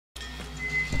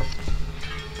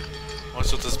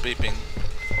What's with this beeping?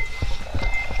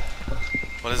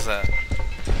 What is that?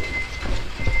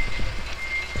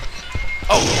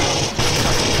 Oh!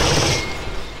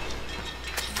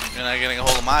 You're not getting a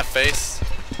hold of my face.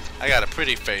 I got a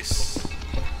pretty face.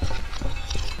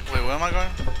 Wait, where am I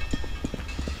going?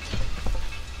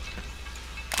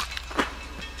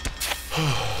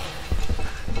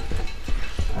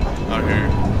 Out here.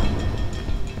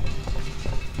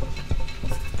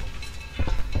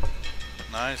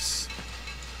 Nice.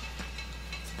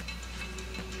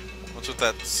 What's with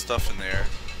that stuff in there?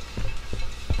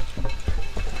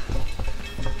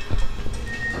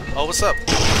 Oh, what's up?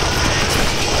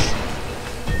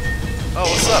 Oh,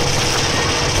 what's up?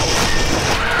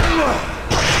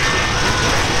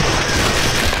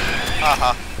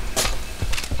 Haha.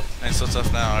 Ain't so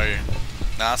tough now, are you?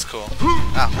 Nah, that's cool.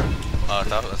 Ow. Oh, I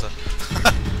thought it was a...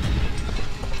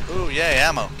 Ooh, yay,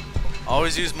 ammo.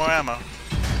 Always use more ammo.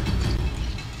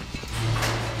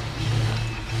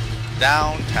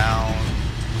 Downtown.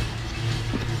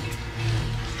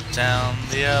 Down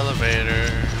the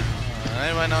elevator.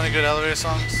 Anybody know any good elevator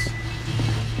songs?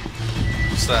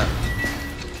 What's that?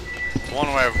 The one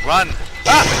where I run.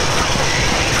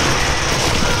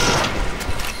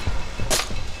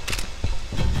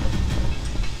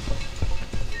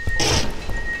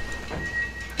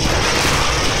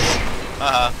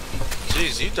 Ah!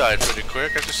 Jeez, you died pretty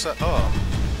quick. I just said, oh.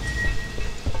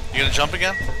 You gonna jump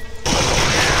again?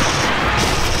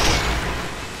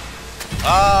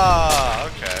 Ah,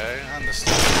 okay. I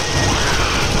understand.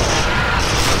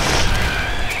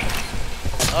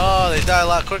 Oh, they die a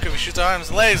lot quicker if you shoot their arms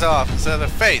and legs off instead of their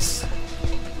face.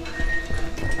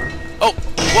 Oh,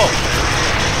 whoa.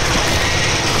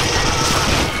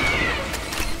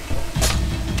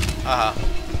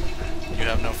 You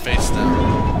have no face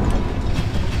now.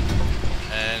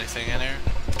 Anything in here?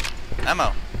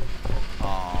 Ammo.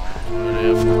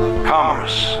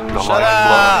 Commerce, the lifeblood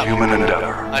of human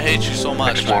endeavor. I hate you so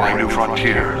much. Exploring new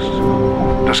frontiers,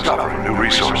 discovering new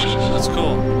resources. That's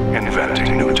cool.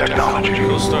 Inventing new technology.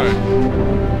 Cool story.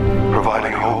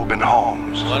 Providing hope in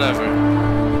homes. Whatever.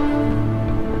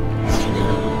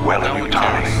 Weyland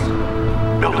autonomy.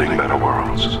 Building better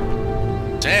worlds.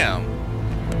 Damn.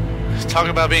 Talk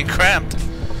about being cramped.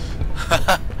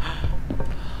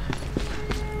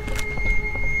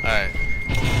 Alright.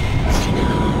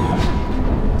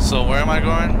 So where am I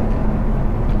going?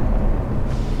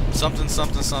 Something,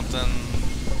 something, something.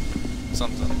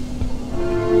 Something.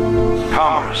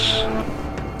 Commerce.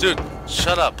 Dude,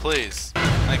 shut up, please.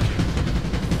 Thank you.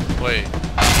 Wait.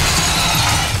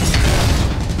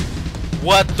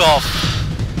 What the f...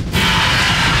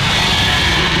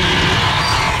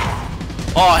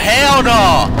 Oh, hell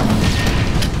no!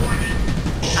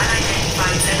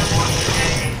 Unidentified xenomorph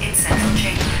detected in central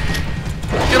chamber.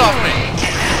 Get off me!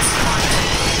 Advanced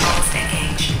protocols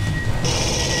engaged.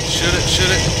 Shoot it,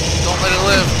 shoot it. Don't let it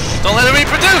live. Don't let it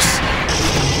reproduce!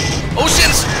 Oh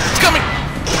shit, it's coming!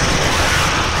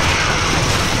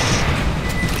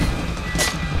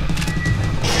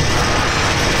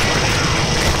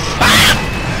 Ah!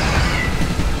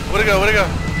 Where'd it go, where'd it go?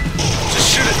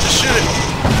 Just shoot it, just shoot it.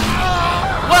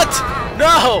 What?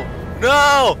 No!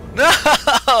 No!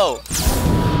 No!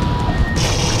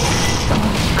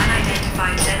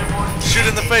 Unidentified xenomorph. Shoot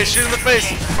in the face, shoot in the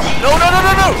face! No, no, no,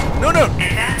 no, no! No, no!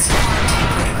 Advanced quarantine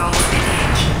protocols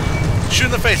engaged. Shoot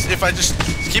in the face. If I just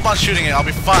keep on shooting it, I'll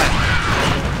be fine.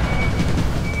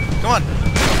 Come on.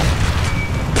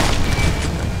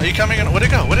 Are you coming in? Where'd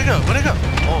it go? Where'd it go? Where'd it go?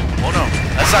 Oh, oh no.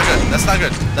 That's not good. That's not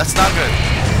good. That's not good.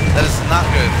 That is not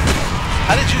good.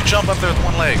 How did you jump up there with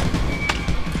one leg?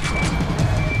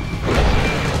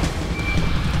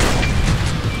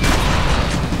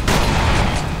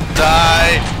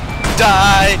 Die!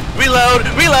 Die! Reload!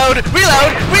 Reload!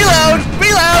 Reload! Reload!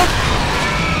 Reload!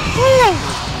 Woo!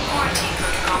 Quarantine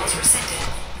protocols rescinded.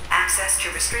 Access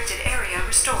to restricted area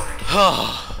restored.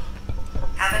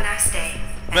 Have a nice day.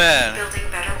 And Man. keep building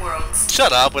better worlds.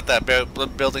 Shut up with that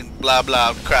building blah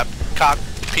blah crap cock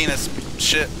penis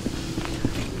shit.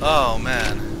 Oh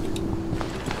man.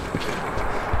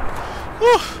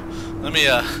 Whew. Let me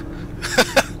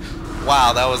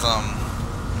wow, that was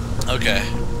okay.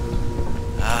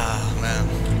 Ah man.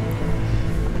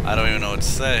 I don't even know what to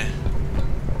say.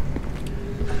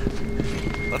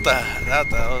 What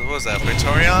was that?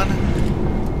 Praetorian?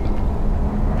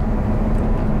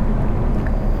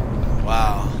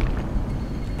 Wow.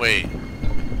 Wait.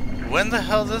 When the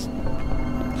hell this...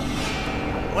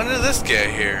 When did this get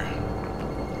here?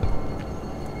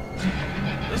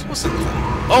 This wasn't...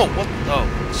 Oh, what? Oh,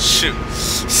 shoot.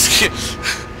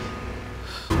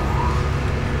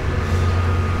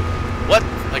 What?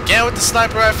 Again with the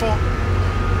sniper rifle?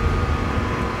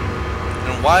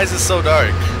 Why is it so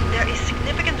dark? There is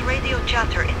significant radio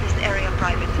chatter in this area,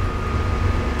 Private.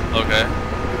 Okay.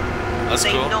 That's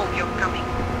They cool. know you're coming.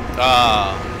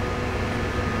 Ah.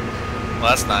 Well,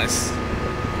 that's nice.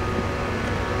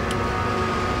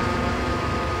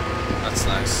 That's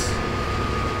nice.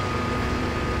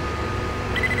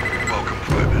 Welcome,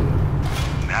 Private.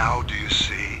 Now do you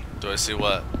see? Do I see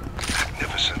what?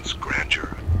 Magnificence,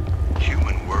 grandeur.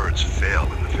 Human words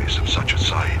fail in the face of such a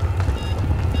sight.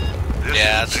 This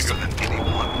Yeah, is it's bigger than any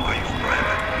one life,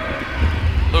 Private.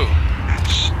 Ooh. And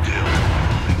still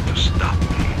nothing to stop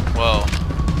me. Whoa.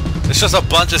 It's just a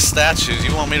bunch of statues.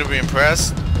 You want me to be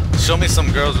impressed? Show me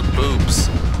some girls with boobs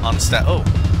on the Oh.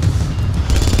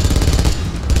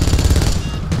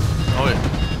 Oh wait.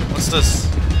 What's this?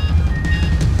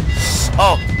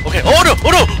 Oh, okay. Oh no! Oh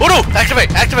no! Oh no!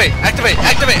 Activate! Activate! Activate!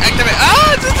 Activate! Activate!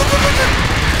 Ah!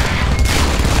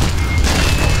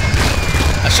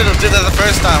 I should have did that the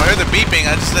first time. I heard the beeping.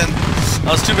 I just didn't.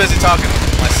 I was too busy talking to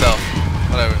myself.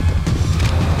 Whatever.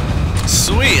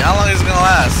 Sweet. How long is it gonna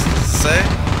last? Does it say?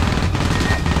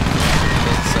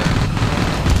 Doesn't say.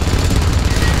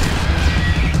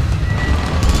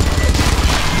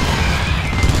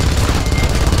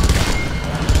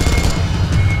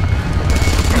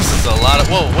 This is a lot of.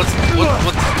 Whoa! What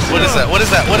is that? What is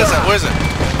that? What is that? Where is it?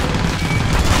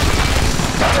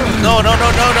 No! No! No!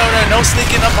 No! No! No! No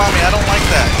sneaking up on me. I don't like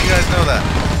that. You guys know that.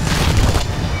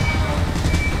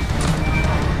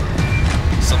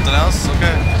 Something else?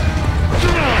 Okay.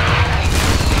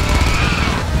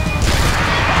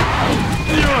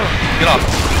 Get off.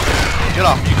 Get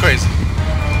off. You crazy.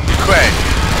 You cray.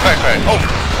 Cray, cray. Oh.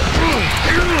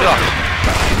 Get off.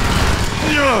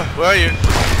 Where are you?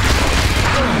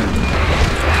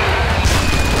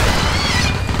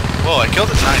 Whoa, I killed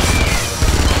it. Nice.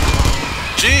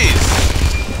 Jeez.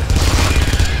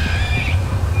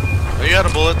 Are you out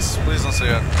of bullets? Please don't say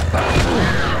that.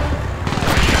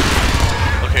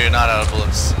 Okay, you're not out of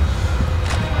bullets.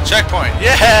 Checkpoint!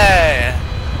 Yay!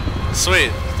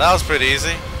 Sweet. That was pretty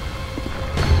easy.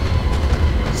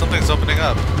 Something's opening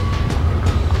up.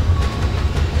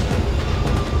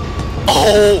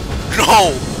 Oh!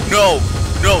 No! No!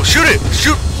 No! Shoot it!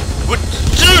 Shoot! What?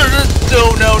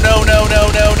 No! No! No! No! No!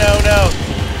 No! No! No!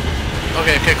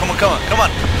 Okay, okay, come on, come on, come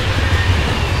on!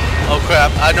 Oh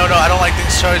crap! No, I don't like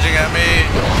things charging at me.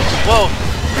 Whoa!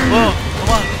 Whoa!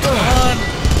 Come on! Come on!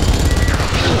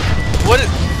 What is...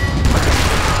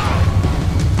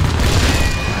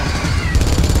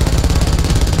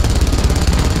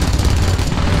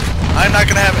 I'm not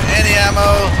gonna have any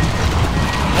ammo.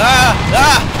 Ah!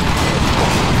 Ah!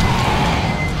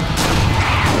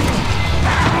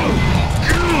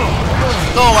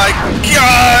 Oh my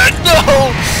god!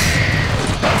 No!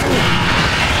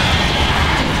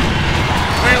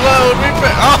 Reload!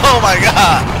 Oh my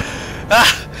god!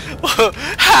 Ah!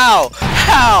 How?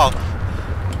 How?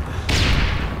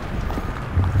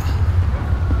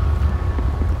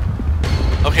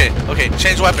 Okay, okay,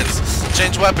 change weapons.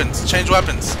 Change weapons. Change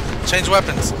weapons. Change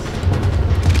weapons.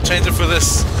 Change it for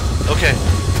this. Okay.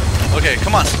 Okay,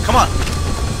 come on. Come on.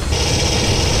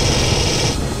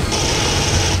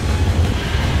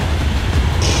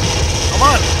 Come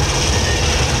on.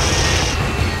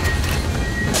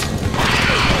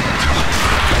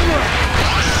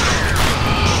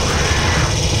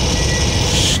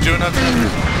 Shh, do nothing.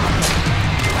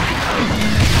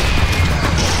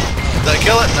 Did I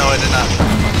kill it? No, I did not.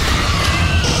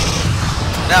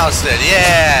 Now it's dead.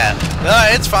 Yeah!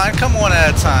 It's fine. Come one at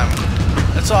a time.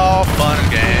 It's all fun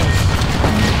and games.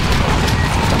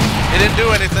 It didn't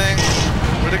do anything.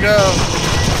 Where'd it go?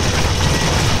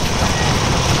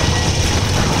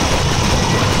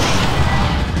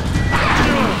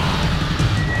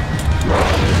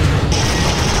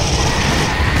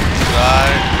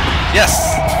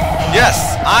 Yes!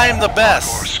 Yes! I'm the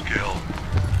best! Or skill,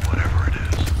 whatever it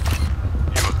is.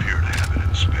 You appear to have it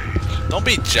in spades. Don't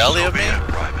be jelly of me.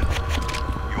 Private.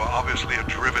 You are obviously a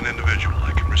driven individual.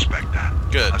 I can respect that.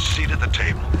 Good. A seat at the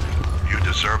table. You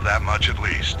deserve that much at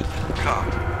least.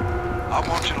 Come. I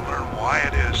want you to learn why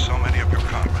it is so many of your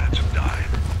comrades have died.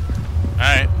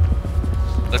 Alright.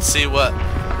 Let's see what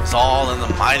is all in the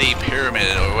mighty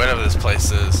pyramid or whatever this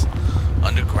place is.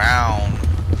 Underground.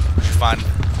 We should find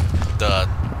the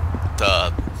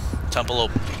temple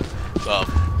of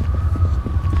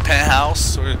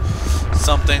penthouse or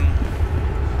something.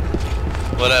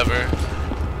 Whatever.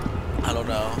 I don't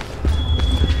know.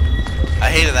 I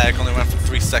hated that. I only went for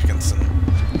 3 seconds.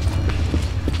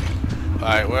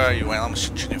 Alright, where are you, Wayne? I'm gonna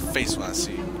shoot you in your face when I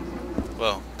see you.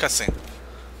 Whoa, cutscene.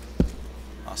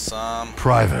 Awesome.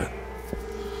 Private.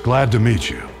 Glad to meet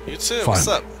you. You too. Finally. What's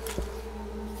up?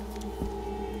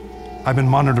 I've been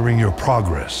monitoring your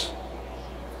progress.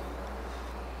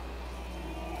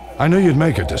 I knew you'd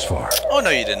make it this far. Oh, no,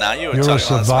 you did not. You were You're a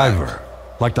talking on smack. survivor,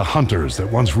 like the hunters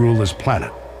that once ruled this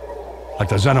planet. Like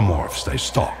the xenomorphs they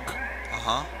stalk.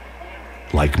 Uh-huh.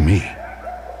 Like me.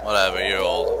 Whatever, you're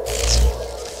old.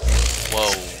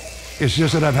 Whoa. It's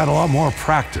just that I've had a lot more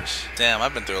practice. Damn,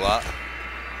 I've been through a lot.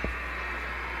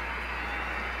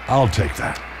 I'll take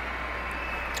that.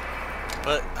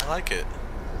 But I like it.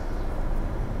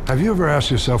 Have you ever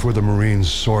asked yourself where the Marines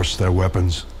source their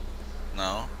weapons?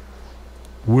 No.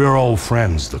 We're old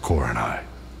friends, the Corps and I.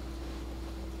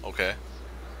 Okay.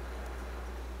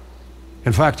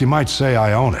 In fact, you might say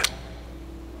I own it.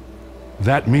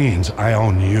 That means I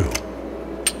own you.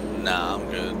 Nah, I'm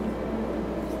good.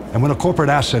 And when a corporate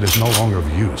asset is no longer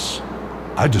of use,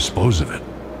 I dispose of it.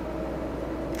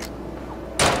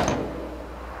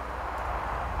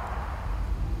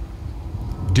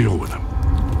 Deal with him.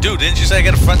 Dude, didn't you say I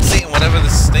got a front seat in whatever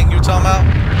this thing you're talking about?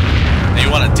 And you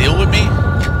want to deal with me?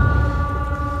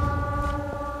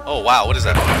 Oh, wow, what is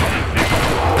that?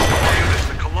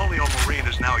 The Colonial Marine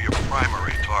is now your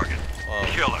primary target. Whoa.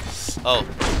 Kill him.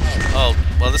 Oh,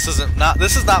 well, this is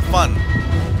not fun.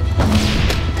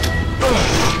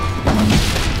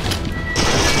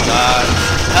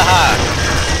 Haha.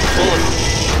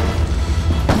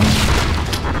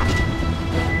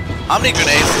 How many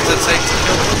grenades does it take to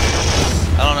kill them?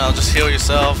 I don't know, just heal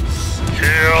yourself.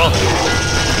 Heal!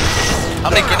 How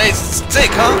many grenades does it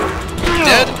take, huh? You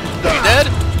dead? You dead?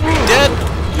 You dead?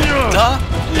 Huh?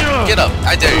 Get up,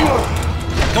 I dare you.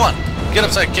 Come on, get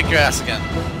up so I can kick your ass again.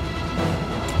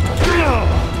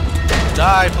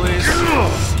 Die, please.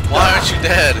 Why aren't you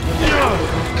dead?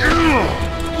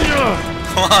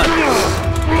 Come on.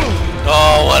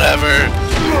 Oh, whatever.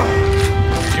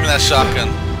 Give me that shotgun.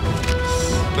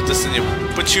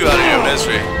 Put you out of your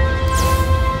misery.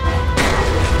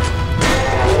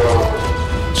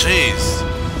 Jeez.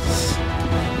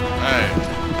 Alright.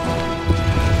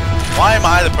 Why am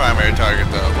I the primary target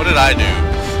though? What did I do?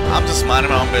 I'm just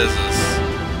minding my own business.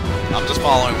 I'm just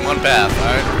following one path,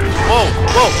 alright? Whoa!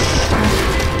 Whoa!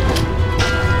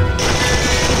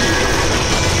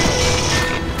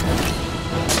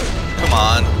 Come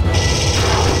on.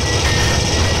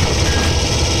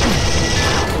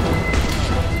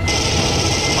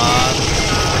 Come on.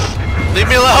 Leave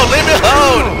me alone! Leave me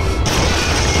alone!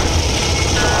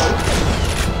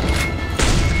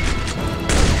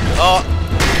 Oh,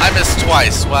 I missed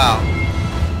twice. Wow.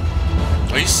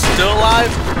 Are you still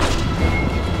alive?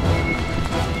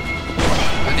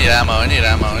 I need ammo. I need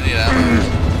ammo. I need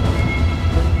ammo.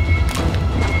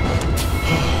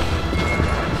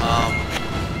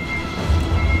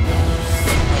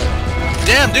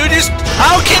 Damn, dude,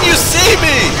 how can you see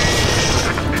me?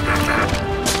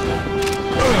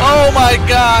 Oh my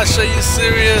gosh, are you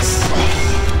serious?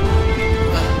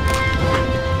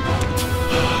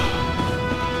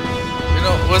 You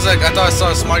know, what's that? I thought I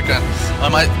saw a smart gun.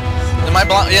 Am I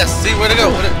blind? Yes, see, where'd it go?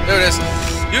 There it is.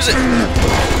 Use it.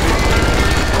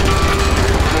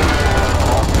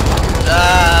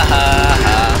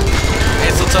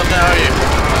 Ain't so tough now, are you?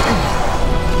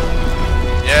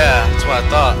 Yeah, that's what I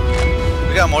thought.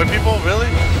 We got more people? Really?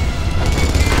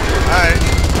 Alright,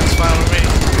 that's fine with me.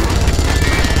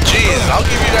 Jeez, I'll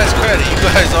give you guys credit. You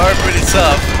guys are pretty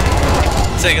tough.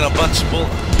 Taking a bunch of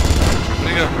bullets.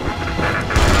 Where'd you go?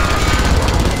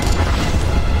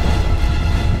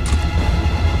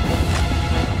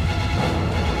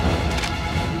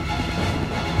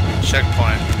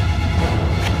 Checkpoint.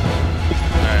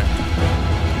 Alright.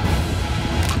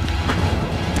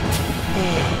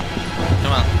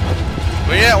 Come on.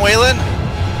 Where you at, Weyland?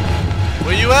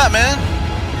 Where you at, man?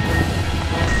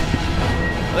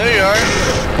 There you are.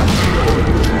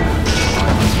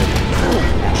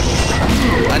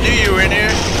 I knew you were in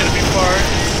here. You couldn't be far.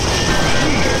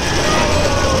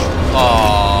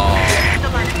 Aww.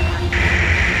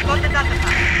 Got the data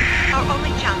pad. Our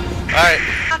only chance. Alright.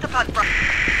 Data pad, bro.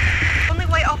 Only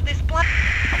way off this planet.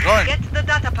 I'm going. Get the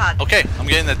data pad. Okay, I'm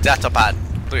getting the data pad.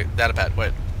 Look at data pad.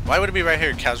 Wait. Why would it be right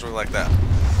here casually like that?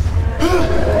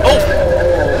 Oh!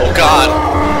 Oh god!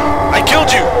 I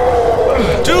killed you!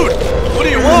 Dude! What do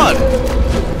you want?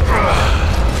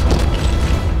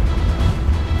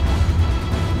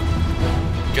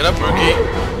 Get up, rookie.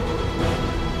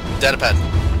 Data pad.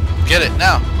 Get it,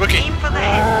 now! Rookie! Aim for the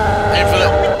head. Aim for the...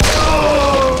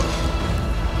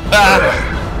 Ah!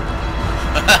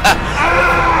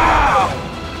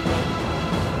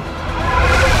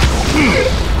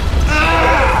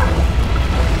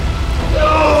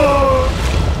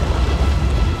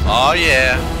 Oh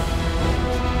yeah.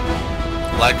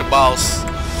 Like a boss.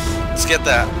 Let's get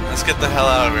that. Let's get the hell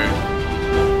out of here.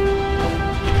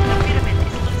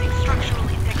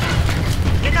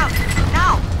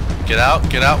 Get out,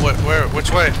 get out. Where,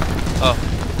 which way? Oh,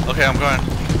 okay, I'm going.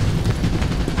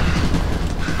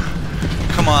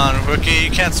 Come on, rookie, you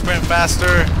can't sprint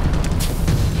faster.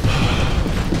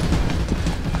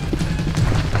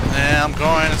 Yeah, I'm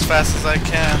going as fast as I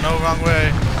can. No, wrong way.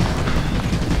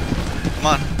 Come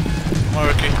on. Come on,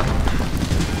 rookie.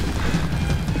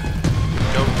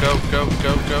 Go, go, go,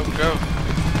 go, go, go.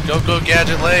 Go, go,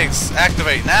 gadget legs.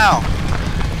 Activate now.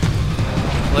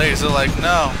 Legs are like,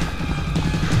 no.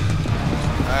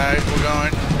 Alright, we're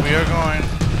going. We are going.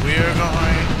 We are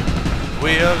going.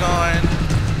 We are going.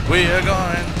 We are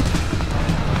going.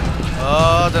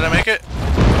 Oh, did I make it?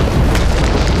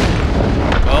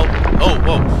 Oh, oh,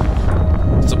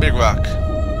 whoa. It's a big rock.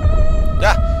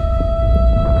 Ah!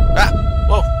 Ah!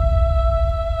 Whoa!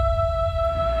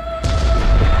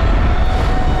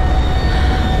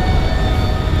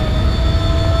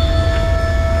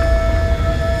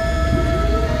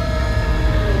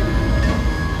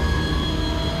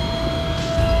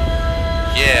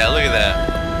 Yeah, look at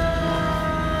that.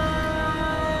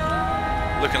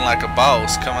 Looking like a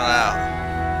boss coming out.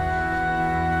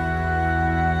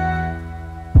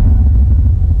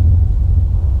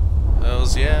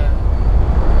 Hells yeah.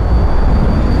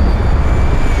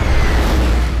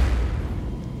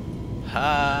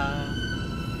 Ha.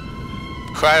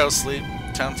 Cryo sleep.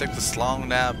 Time to take this long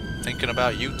nap. Thinking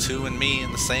about you two and me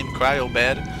in the same cryo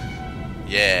bed.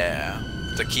 Yeah.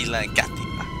 Tequila and Katy.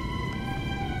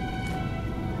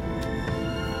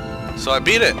 So I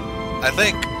beat it. I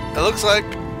think. It looks like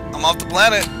I'm off the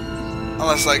planet.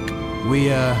 Unless, like... We,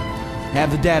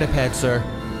 have the data pad, sir.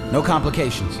 No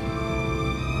complications.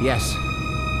 Yes.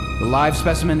 The live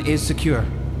specimen is secure.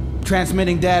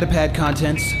 Transmitting data pad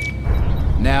contents.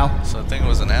 Now. So I think it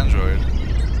was an android.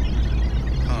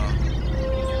 Huh.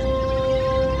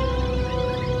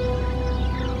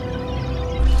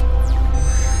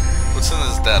 What's in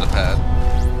this data pad?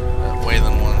 That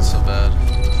Weyland one's so bad.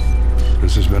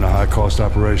 This has been a high-cost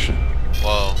operation.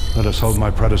 Whoa. Let us hope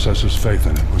my predecessor's faith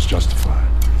in it was justified.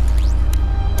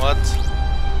 What?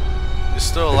 You're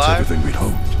still It's alive? everything we'd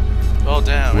hoped. Oh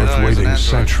damn, Worth it was an waiting android.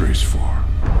 centuries for.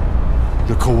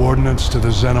 The coordinates to the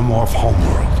xenomorph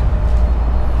homeworld.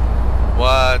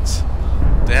 What?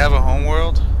 They have a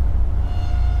homeworld?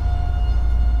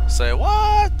 Say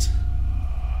what?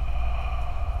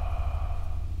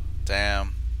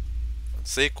 Damn.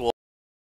 Sequel.